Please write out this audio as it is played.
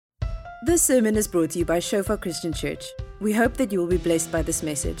This sermon is brought to you by Shofar Christian Church. We hope that you will be blessed by this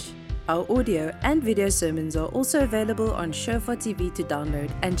message. Our audio and video sermons are also available on Shofar TV to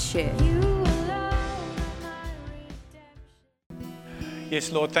download and share.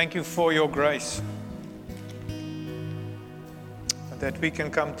 Yes, Lord, thank you for your grace. That we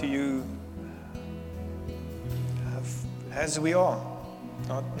can come to you as we are.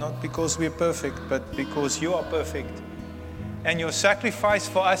 Not because we're perfect, but because you are perfect. And your sacrifice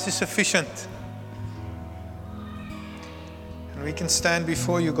for us is sufficient. And we can stand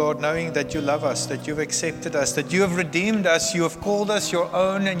before you, God, knowing that you love us, that you've accepted us, that you have redeemed us, you have called us your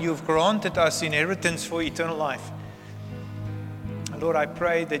own, and you've granted us inheritance for eternal life. And Lord, I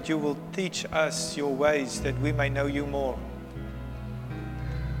pray that you will teach us your ways, that we may know you more.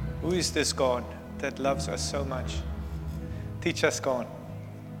 Who is this God that loves us so much? Teach us, God.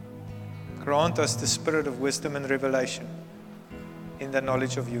 Grant us the spirit of wisdom and revelation in the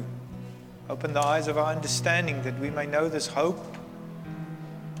knowledge of you. Open the eyes of our understanding that we may know this hope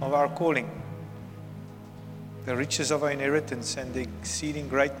of our calling, the riches of our inheritance, and the exceeding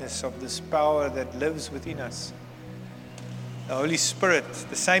greatness of this power that lives within us. The Holy Spirit,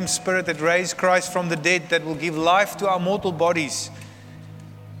 the same Spirit that raised Christ from the dead, that will give life to our mortal bodies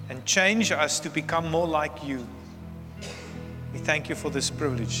and change us to become more like you. We thank you for this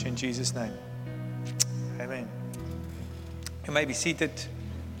privilege in Jesus' name. Amen. You may be seated.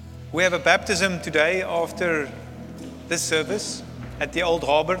 We have a baptism today after this service at the Old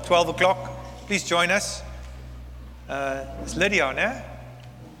Harbour, 12 o'clock. Please join us. It's Lydia, no?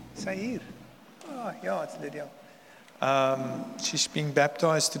 Say here. Oh, yeah, it's Lydia. She's being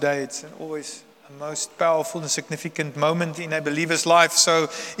baptized today. It's always a most powerful and significant moment in a believer's life. So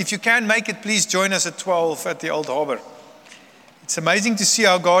if you can make it, please join us at 12 at the Old Harbour. It's amazing to see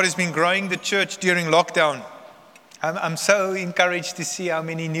how God has been growing the church during lockdown. I'm so encouraged to see how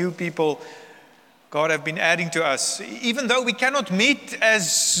many new people God have been adding to us. Even though we cannot meet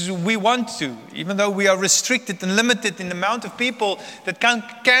as we want to, even though we are restricted and limited in the amount of people that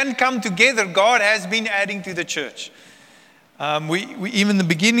can come together, God has been adding to the church. We even in the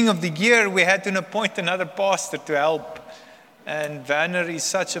beginning of the year, we had to appoint another pastor to help. And Werner is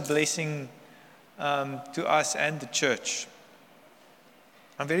such a blessing to us and the church.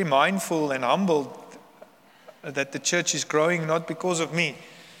 I'm very mindful and humbled that the church is growing not because of me,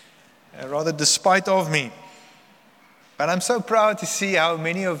 rather despite of me. But I'm so proud to see how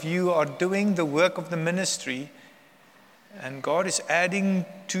many of you are doing the work of the ministry, and God is adding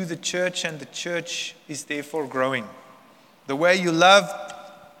to the church, and the church is therefore growing. The way you love,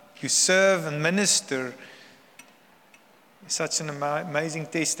 you serve and minister is such an amazing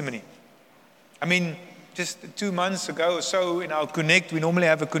testimony. I mean, just 2 months ago or so in our Connect, we normally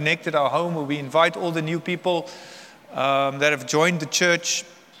have a Connect at our home where we invite all the new people that have joined the church.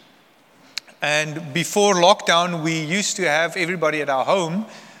 And before lockdown, we used to have everybody at our home.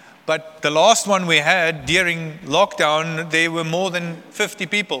 But the last one we had during lockdown, there were more than 50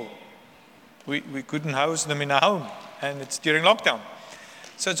 people. We couldn't house them in our home, and it's during lockdown.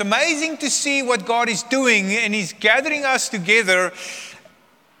 So it's amazing to see what God is doing, and He's gathering us together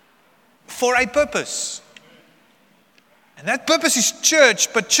for a purpose. And that purpose is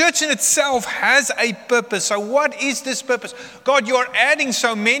church, but church in itself has a purpose. So what is this purpose? God, you're adding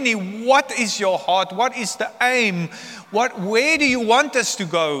so many. What is your heart? What is the aim? Where do you want us to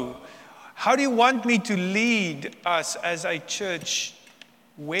go? How do you want me to lead us as a church?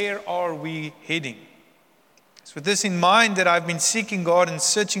 Where are we heading? It's with this in mind that I've been seeking God and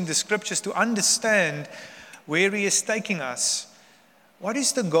searching the scriptures to understand where He is taking us. What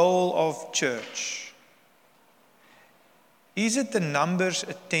is the goal of church? Is it the numbers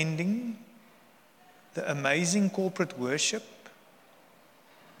attending, the amazing corporate worship,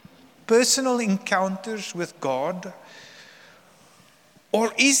 personal encounters with God?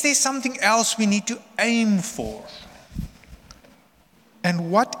 Or is there something else we need to aim for? And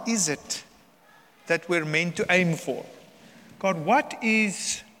what is it that we're meant to aim for? God, what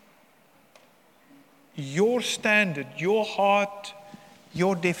is your standard, your heart,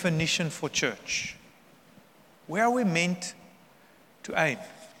 your definition for church? Where are we meant to aim?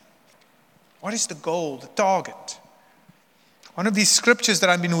 What is the goal, the target? One of these scriptures that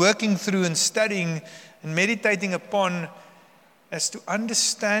I've been working through and studying and meditating upon as to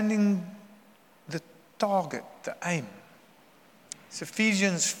understanding the target, the aim. It's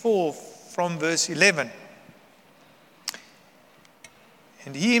Ephesians 4 from verse 11.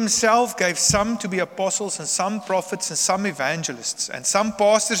 And He Himself gave some to be apostles, and some prophets, and some evangelists, and some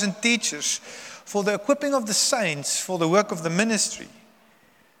pastors and teachers, for the equipping of the saints, for the work of the ministry,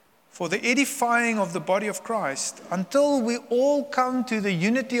 for the edifying of the body of Christ, until we all come to the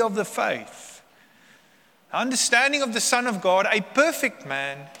unity of the faith, understanding of the Son of God, a perfect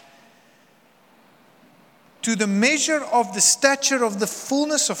man, to the measure of the stature of the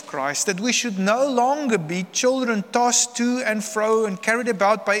fullness of Christ, that we should no longer be children tossed to and fro and carried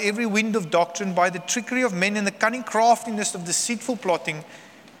about by every wind of doctrine, by the trickery of men and the cunning craftiness of deceitful plotting,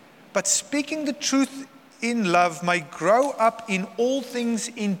 but speaking the truth in love, may grow up in all things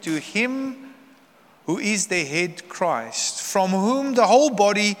into Him who is the head, Christ, from whom the whole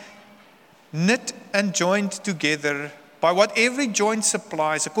body, knit and joined together by what every joint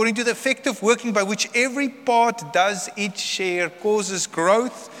supplies, according to the effective working by which every part does its share, causes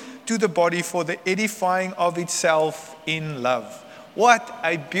growth to the body for the edifying of itself in love. What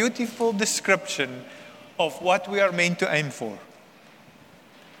a beautiful description of what we are meant to aim for.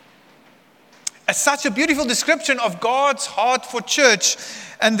 Such a beautiful description of God's heart for church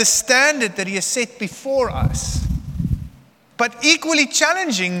and the standard that He has set before us. But equally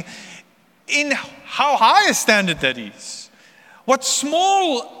challenging in how high a standard that is. What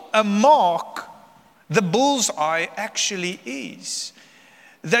small a mark the bullseye actually is.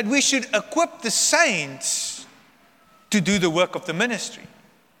 That we should equip the saints to do the work of the ministry.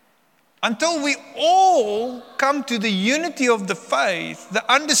 Until we all come to the unity of the faith,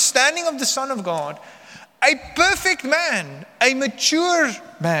 the understanding of the Son of God, a perfect man, a mature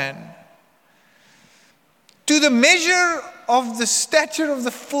man, to the measure of the stature of the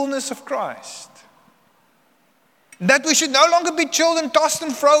fullness of Christ. That we should no longer be children tossed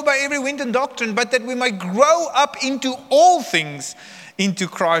and fro by every wind and doctrine, but that we might grow up into all things, into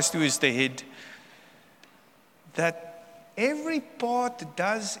Christ who is the head. That every part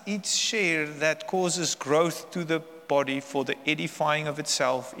does its share that causes growth to the body for the edifying of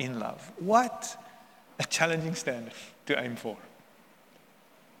itself in love. What a challenging standard to aim for.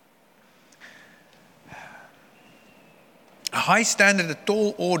 A high standard, a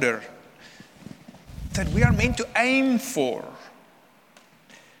tall order that we are meant to aim for.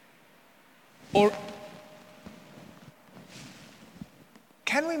 Or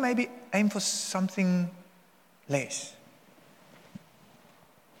can we maybe aim for something less?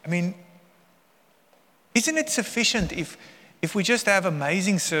 I mean, isn't it sufficient if we just have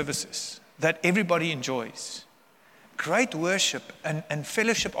amazing services that everybody enjoys? Great worship and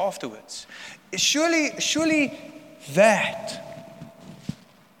fellowship afterwards. Surely that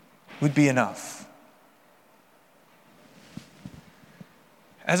would be enough.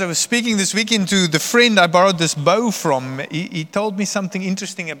 As I was speaking this weekend to the friend I borrowed this bow from, he told me something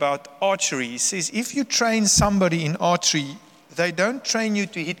interesting about archery. He says, if you train somebody in archery, they don't train you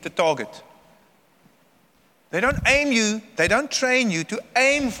to hit the target. They don't train you to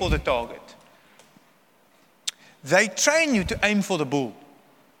aim for the target. They train you to aim for the bull.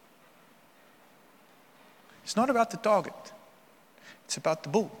 It's not about the target. It's about the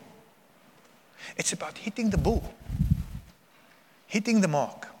bull. It's about hitting the bull. Hitting the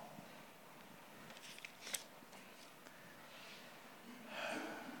mark.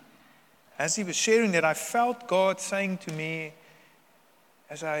 As he was sharing that, I felt God saying to me,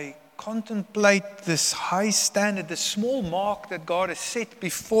 as I contemplate this high standard, the small mark that God has set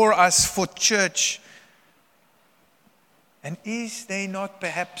before us for church, and is there not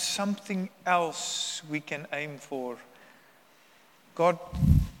perhaps something else we can aim for? God,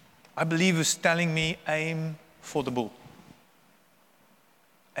 I believe, was telling me, aim for the bull.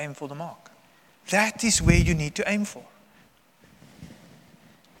 Aim for the mark. That is where you need to aim for.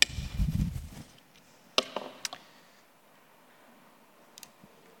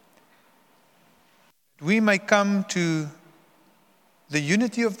 We may come to the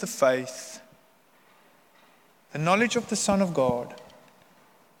unity of the faith, the knowledge of the Son of God,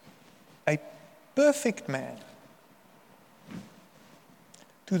 a perfect man,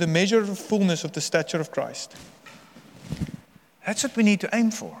 to the measure of the fullness of the stature of Christ. That's what we need to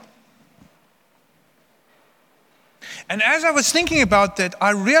aim for. And as I was thinking about that,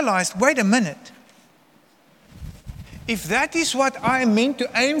 I realized, wait a minute. If that is what I am meant to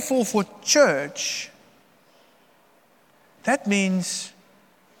aim for church, that means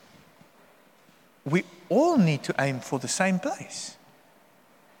we all need to aim for the same place.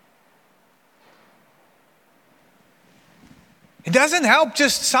 It doesn't help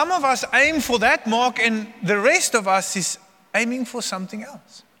just some of us aim for that mark and the rest of us is aiming for something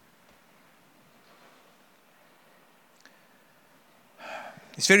else.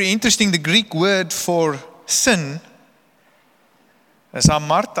 It's very interesting, the Greek word for sin is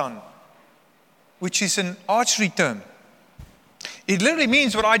hamartan, which is an archery term. It literally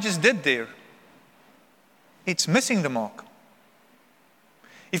means what I just did there. It's missing the mark.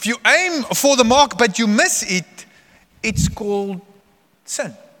 If you aim for the mark but you miss it, it's called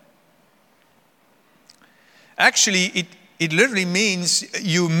sin. Actually, it literally means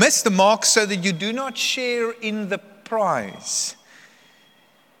you miss the mark so that you do not share in the prize.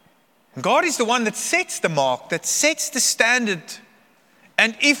 God is the one that sets the mark, that sets the standard.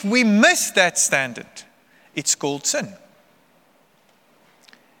 And if we miss that standard, it's called sin.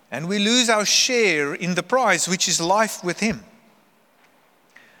 And we lose our share in the prize, which is life with Him.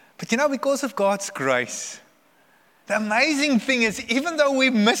 But because of God's grace, the amazing thing is, even though we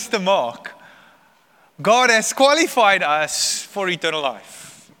miss the mark, God has qualified us for eternal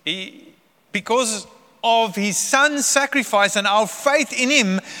life. Because of His Son's sacrifice and our faith in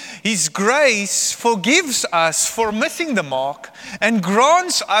Him, His grace forgives us for missing the mark and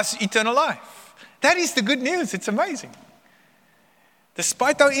grants us eternal life. That is the good news. It's amazing.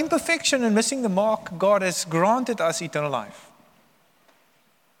 Despite our imperfection and missing the mark, God has granted us eternal life.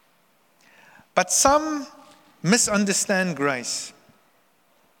 But some misunderstand grace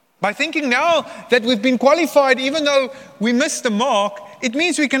by thinking now that we've been qualified, even though we missed the mark, it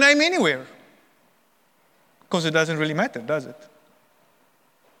means we can aim anywhere. Because it doesn't really matter, does it?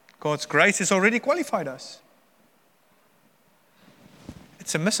 God's grace has already qualified us.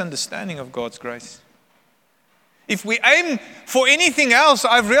 It's a misunderstanding of God's grace. If we aim for anything else,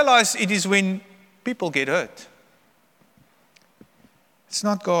 I've realized it is when people get hurt. It's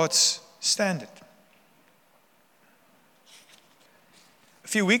not God's standard. A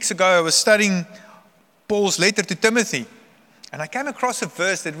few weeks ago, I was studying Paul's letter to Timothy, and I came across a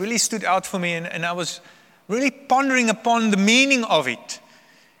verse that really stood out for me, and I was really pondering upon the meaning of it.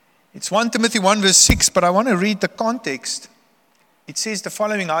 It's 1 Timothy 1 verse 6, but I want to read the context. It says the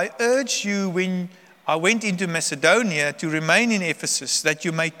following: I urge you when I went into Macedonia to remain in Ephesus, that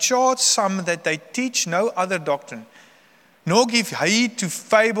you may charge some that they teach no other doctrine, nor give heed to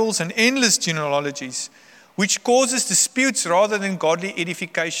fables and endless genealogies, which causes disputes rather than godly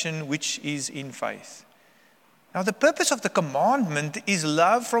edification, which is in faith. Now the purpose of the commandment is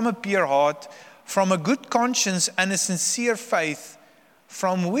love from a pure heart, from a good conscience and a sincere faith,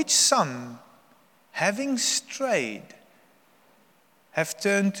 from which some, having strayed, have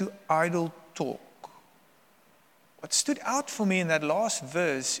turned to idle talk. What stood out for me in that last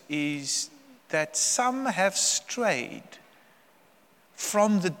verse is that some have strayed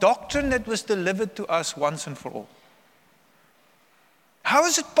from the doctrine that was delivered to us once and for all. How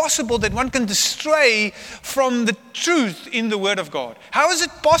is it possible that one can stray from the truth in the Word of God? How is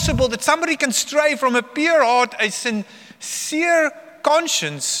it possible that somebody can stray from a pure heart, a sincere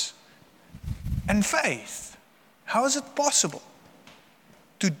conscience, and faith? How is it possible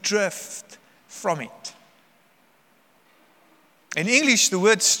to drift from it? In English, the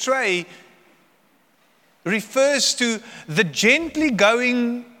word stray refers to the gently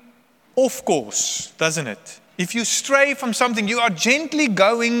going off course, doesn't it? If you stray from something, you are gently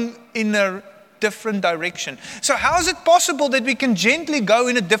going in a different direction. So how is it possible that we can gently go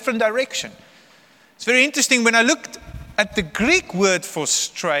in a different direction? It's very interesting. When I looked at the Greek word for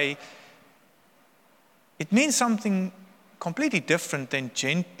stray, it means something completely different than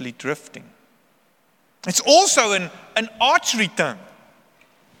gently drifting. It's also an archery term.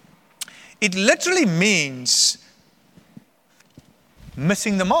 It literally means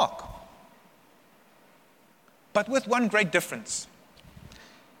missing the mark. But with one great difference.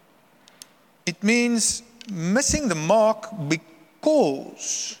 It means missing the mark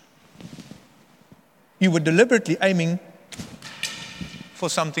because you were deliberately aiming for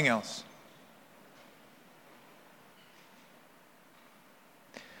something else.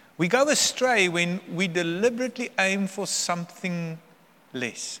 We go astray when we deliberately aim for something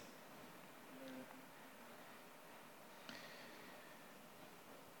less.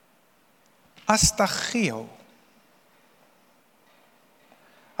 Astagio.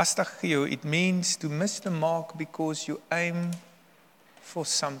 Astagio, it means to miss the mark because you aim for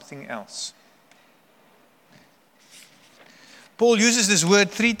something else. Paul uses this word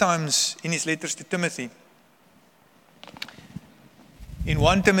 3 times in his letters to Timothy. In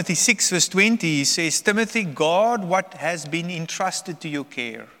 1 Timothy 6 verse 20, he says, Timothy, guard what has been entrusted to your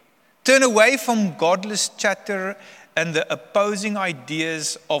care. Turn away from godless chatter and the opposing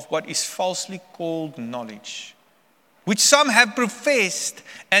ideas of what is falsely called knowledge, which some have professed,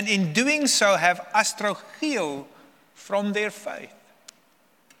 and in doing so have astragio from their faith.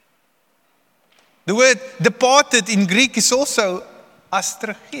 The word departed in Greek is also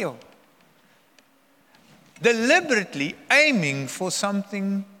astragio. Deliberately aiming for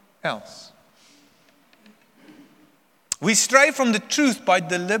something else. We stray from the truth by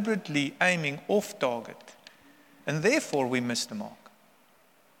deliberately aiming off target, and therefore we miss the mark.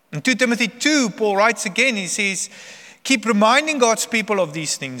 In 2 Timothy 2, Paul writes again, he says, keep reminding God's people of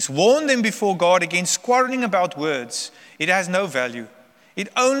these things. Warn them before God against quarreling about words. It has no value. It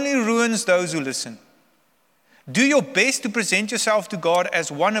only ruins those who listen. Do your best to present yourself to God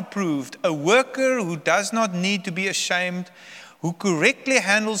as one approved, a worker who does not need to be ashamed, who correctly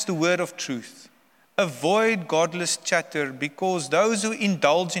handles the word of truth. Avoid godless chatter, because those who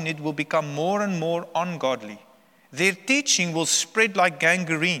indulge in it will become more and more ungodly. Their teaching will spread like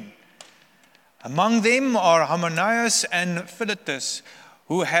gangrene. Among them are Hymenaeus and Philetus,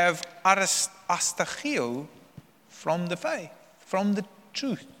 who have astachio from the faith, from the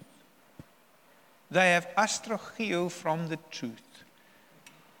truth. They have astrachio from the truth,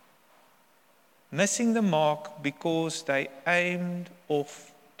 missing the mark because they aimed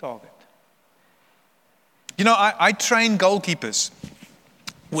off target. You know, I train goalkeepers.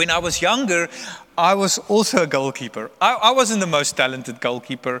 When I was younger, I was also a goalkeeper. I wasn't the most talented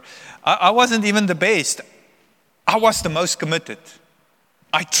goalkeeper. I wasn't even the best. I was the most committed.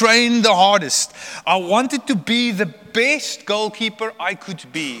 I trained the hardest. I wanted to be the best goalkeeper I could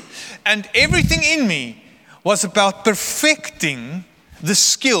be. And everything in me was about perfecting the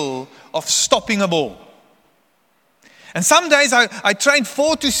skill of stopping a ball. And some days I trained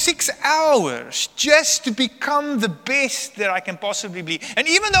 4 to 6 hours just to become the best that I can possibly be. And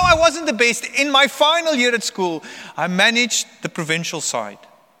even though I wasn't the best, in my final year at school, I managed the provincial side.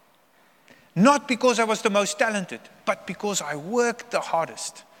 Not because I was the most talented, but because I worked the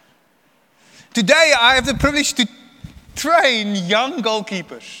hardest. Today, I have the privilege to train young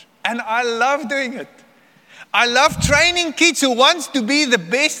goalkeepers, and I love doing it. I love training kids who want to be the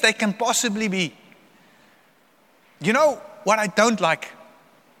best they can possibly be. You know what I don't like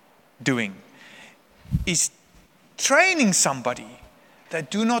doing is training somebody that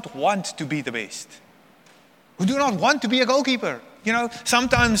do not want to be the best, who do not want to be a goalkeeper. You know,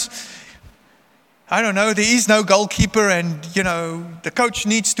 sometimes, I don't know, there is no goalkeeper and, you know, the coach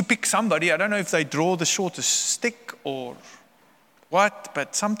needs to pick somebody. I don't know if they draw the shortest stick or what,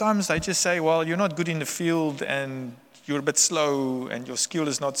 but sometimes they just say, well, you're not good in the field and you're a bit slow and your skill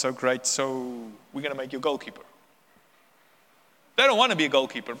is not so great, so we're going to make you a goalkeeper. They don't want to be a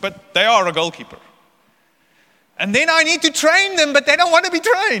goalkeeper, but they are a goalkeeper. And then I need to train them, but they don't want to be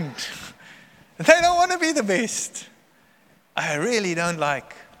trained. They don't want to be the best. I really don't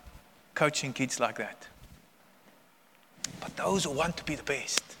like coaching kids like that. But those who want to be the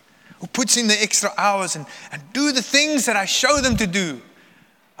best, who puts in the extra hours and do the things that I show them to do,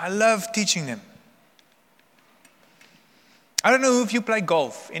 I love teaching them. I don't know if you play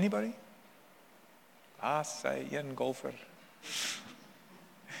golf. Anybody? Say een golfer.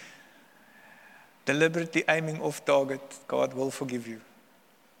 Deliberately aiming off target, God will forgive you.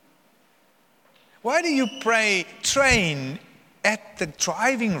 Why do you train at the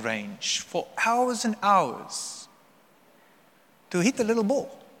driving range for hours and hours to hit a little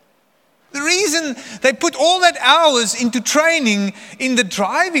ball? The reason they put all that hours into training in the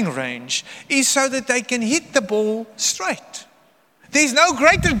driving range is so that they can hit the ball straight. There's no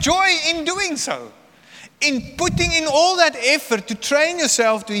greater joy in doing so, in putting in all that effort to train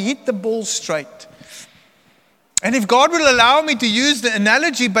yourself to hit the ball straight. And if God will allow me to use the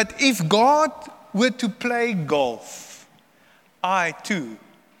analogy, but if God were to play golf, I too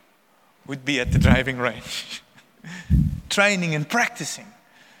would be at the driving range, training and practicing.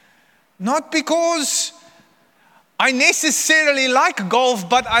 Not because I necessarily like golf,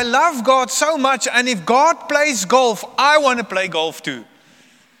 but I love God so much, and if God plays golf, I want to play golf too.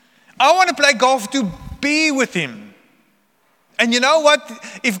 I want to play golf to be with Him. And you know what?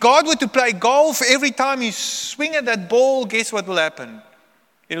 If God were to play golf, every time you swing at that ball, guess what will happen?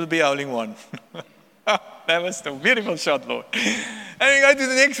 It'll be hole in one. That was a beautiful shot, Lord. And you go to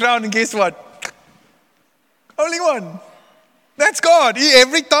the next round, and guess what? Hole in one. That's God.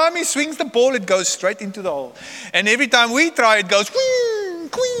 Every time He swings the ball, it goes straight into the hole. And every time we try, it goes, queen,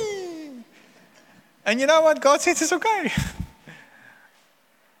 queen. And you know what? God says it's okay.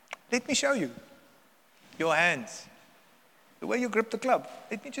 Let me show you. Your hands. The way you grip the club.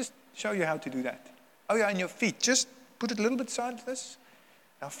 Let me just show you how to do that. Oh yeah, and your feet. Just put it a little bit side of this.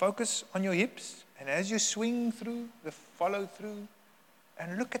 Now focus on your hips. And as you swing through, the follow through.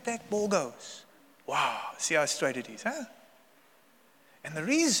 And look at that ball goes. Wow, see how straight it is, huh? And the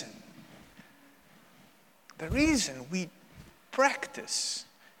reason we practice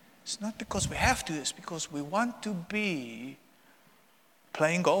is not because we have to, it's because we want to be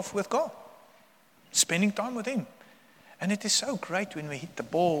playing golf with God, spending time with Him. And it is so great when we hit the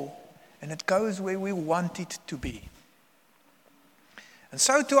ball and it goes where we want it to be. And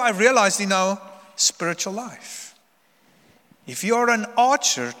so too I realized in our spiritual life. If you're an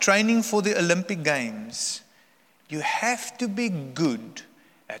archer training for the Olympic Games, you have to be good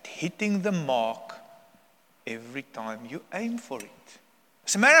at hitting the mark every time you aim for it.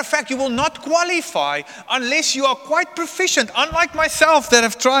 As a matter of fact, you will not qualify unless you are quite proficient, unlike myself that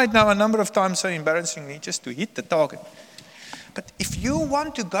have tried now a number of times, so embarrassingly, just to hit the target. But if you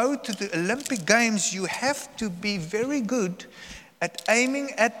want to go to the Olympic Games, you have to be very good at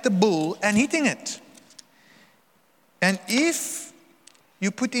aiming at the bull and hitting it. And if you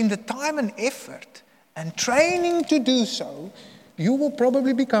put in the time and effort and training to do so, you will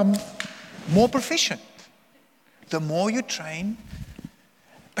probably become more proficient. The more you train.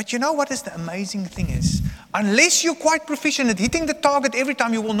 But you know what is the amazing thing is? Unless you're quite proficient at hitting the target every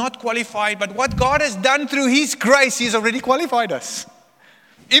time, you will not qualify. But what God has done through His grace, He has already qualified us.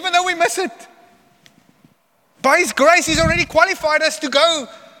 Even though we miss it. By His grace, He's already qualified us to go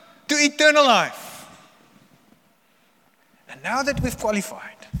to eternal life. And now that we've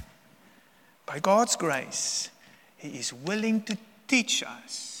qualified, by God's grace, He is willing to teach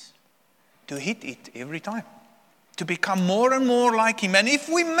us to hit it every time, to become more and more like Him. And if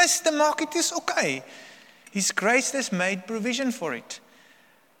we miss the mark, it is okay. His grace has made provision for it.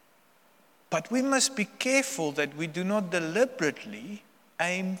 But we must be careful that we do not deliberately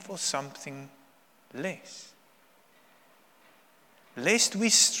aim for something less, lest we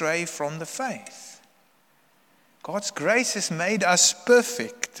stray from the faith. God's grace has made us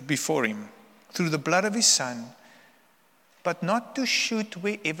perfect before Him through the blood of His Son, but not to shoot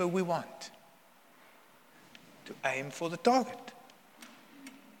wherever we want, to aim for the target.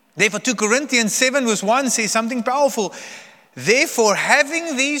 Therefore, 2 Corinthians 7 verse 1 says something powerful. Therefore,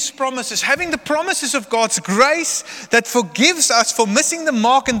 having these promises, having the promises of God's grace that forgives us for missing the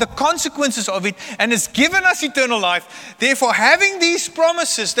mark and the consequences of it and has given us eternal life, therefore, having these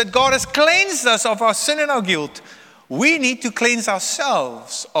promises that God has cleansed us of our sin and our guilt, we need to cleanse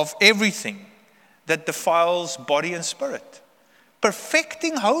ourselves of everything that defiles body and spirit,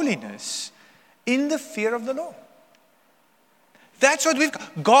 perfecting holiness in the fear of the Lord. That's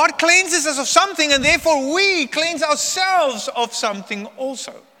what God cleanses us of something, and therefore we cleanse ourselves of something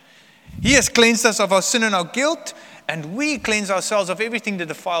also. He has cleansed us of our sin and our guilt, and we cleanse ourselves of everything that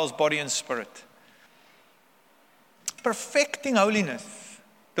defiles body and spirit. Perfecting holiness.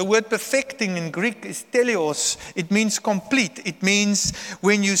 The word perfecting in Greek is teleos. It means complete. It means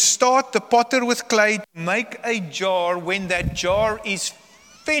when you start the potter with clay to make a jar, when that jar is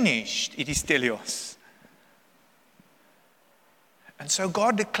finished, it is teleos. And so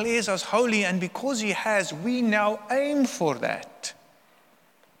God declares us holy, and because He has, we now aim for that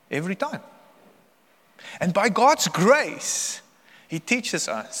every time. And by God's grace, He teaches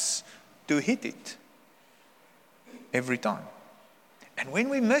us to hit it every time. And when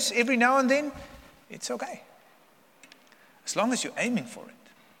we miss every now and then, it's okay. As long as you're aiming for it.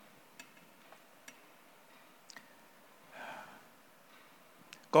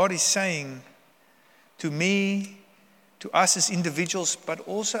 God is saying to me, to us as individuals, but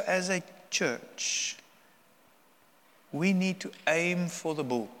also as a church, we need to aim for the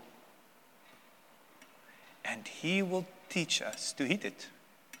bull. And He will teach us to hit it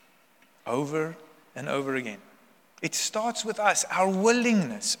over and over again. It starts with us, our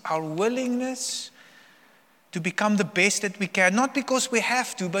willingness to become the best that we can, not because we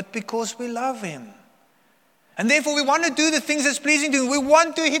have to, but because we love Him. And therefore we want to do the things that's pleasing to Him. We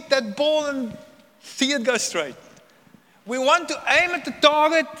want to hit that ball and see it go straight. We want to aim at the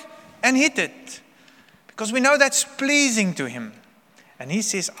target and hit it because we know that's pleasing to Him. And He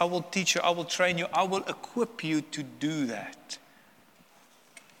says, I will teach you, I will train you, I will equip you to do that.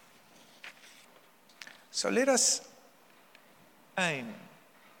 So let us aim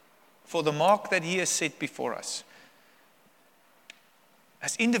for the mark that He has set before us.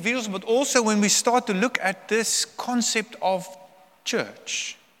 As individuals, but also when we start to look at this concept of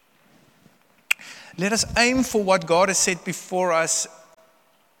church. Let us aim for what God has set before us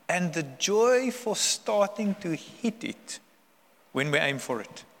and the joy for starting to hit it when we aim for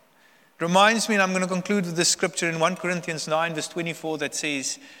it. It reminds me, and I'm going to conclude with this scripture in 1 Corinthians 9 verse 24 that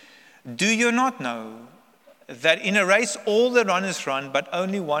says, do you not know that in a race all the runners run, but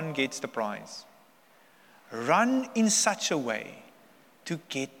only one gets the prize? Run in such a way to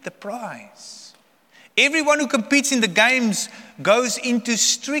get the prize. Everyone who competes in the games goes into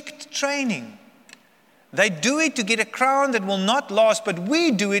strict training. They do it to get a crown that will not last, but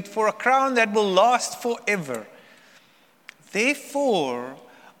we do it for a crown that will last forever. Therefore,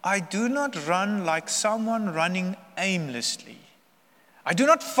 I do not run like someone running aimlessly. I do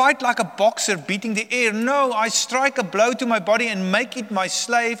not fight like a boxer beating the air. No, I strike a blow to my body and make it my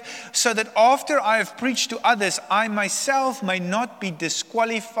slave, so that after I have preached to others, I myself may not be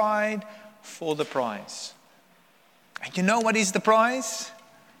disqualified for the prize. And you know what is the prize?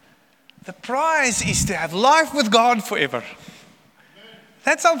 The prize is to have life with God forever.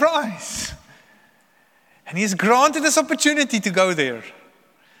 That's our prize. And He has granted us opportunity to go there.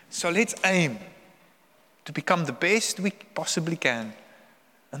 So let's aim to become the best we possibly can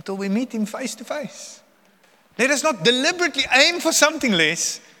until we meet Him face to face. Let us not deliberately aim for something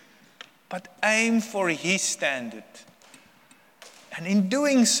less, but aim for His standard. And in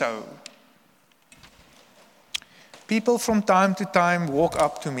doing so, people from time to time walk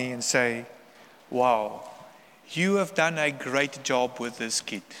up to me and say, wow, you have done a great job with this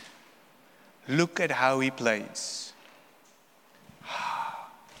kid. Look at how he plays.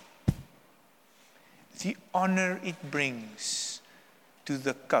 The honor it brings to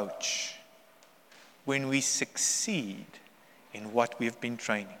the coach when we succeed in what we've been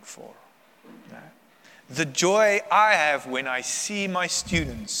training for. The joy I have when I see my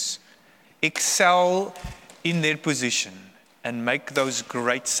students excel in their position and make those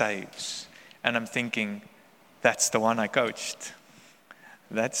great saves. And I'm thinking, that's the one I coached.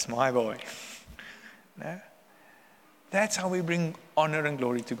 That's my boy. That's how we bring honor and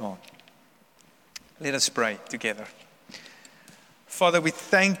glory to God. Let us pray together. Father, we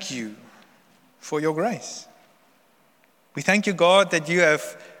thank you for your grace. We thank you, God, that you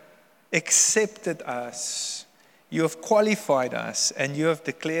have accepted us, you have qualified us, and you have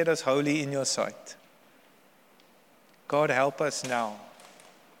declared us holy in your sight. God, help us now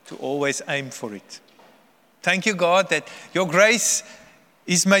to always aim for it. Thank you, God, that your grace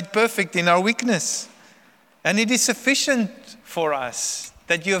is made perfect in our weakness. And it is sufficient for us,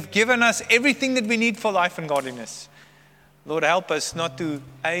 that you have given us everything that we need for life and godliness. Lord, help us not to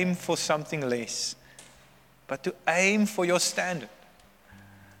aim for something less, but to aim for your standard,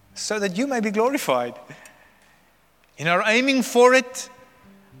 so that you may be glorified. In our aiming for it,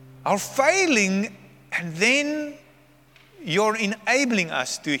 our failing, and then you're enabling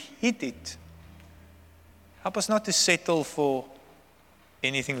us to hit it. Help us not to settle for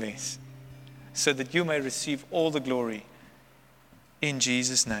anything less, so that you may receive all the glory in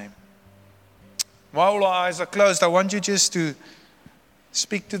Jesus' name. While our eyes are closed, I want you just to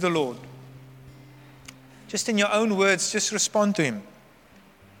speak to the Lord. Just in your own words, just respond to Him.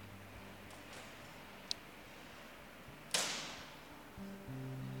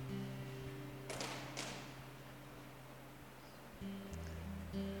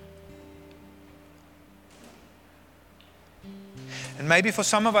 And maybe for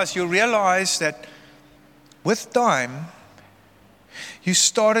some of us, you realize that with time, you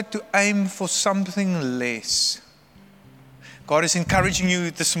started to aim for something less. God is encouraging you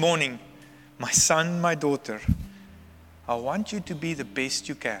this morning, my son, my daughter, I want you to be the best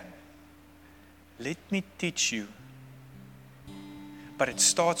you can. Let me teach you. But it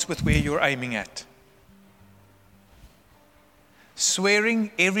starts with where you're aiming at.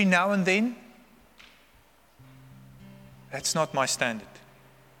 Swearing every now and then, that's not my standard.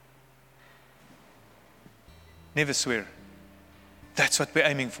 Never swear. That's what we're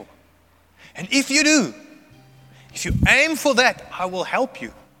aiming for. And if you do, if you aim for that, I will help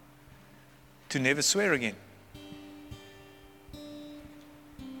you to never swear again.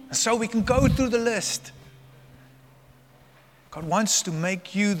 And so we can go through the list. God wants to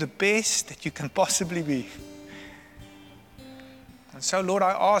make you the best that you can possibly be. And so, Lord,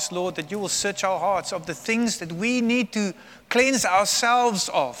 I ask, Lord, that you will search our hearts of the things that we need to cleanse ourselves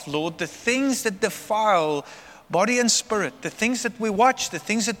of, Lord, the things that defile body and spirit, the things that we watch, the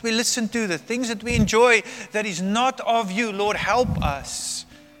things that we listen to, the things that we enjoy that is not of you. Lord, help us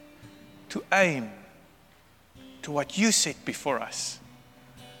to aim to what you set before us.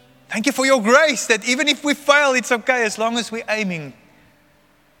 Thank you for your grace that even if we fail, it's okay as long as we're aiming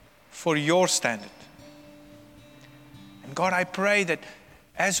for your standard. And God, I pray that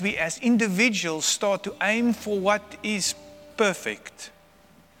as we as individuals start to aim for what is perfect,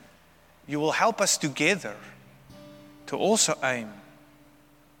 you will help us together to also aim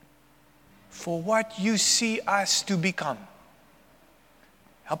for what you see us to become.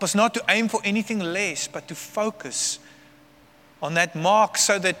 Help us not to aim for anything less, but to focus on that mark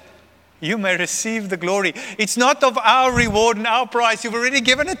so that you may receive the glory. It's not of our reward and our prize. You've already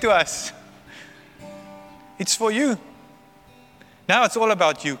given it to us. It's for you. Now it's all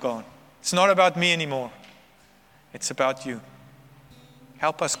about you, God. It's not about me anymore. It's about you.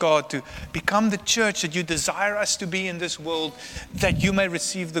 Help us, God, to become the church that you desire us to be in this world, that you may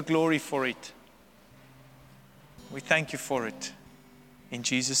receive the glory for it. We thank you for it. In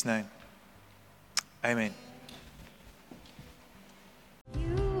Jesus' name, amen.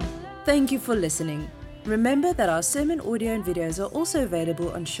 Thank you for listening. Remember that our sermon audio and videos are also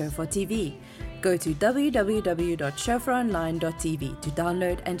available on Shofar TV. Go to www.shofaronline.tv to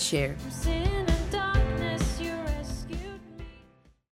download and share.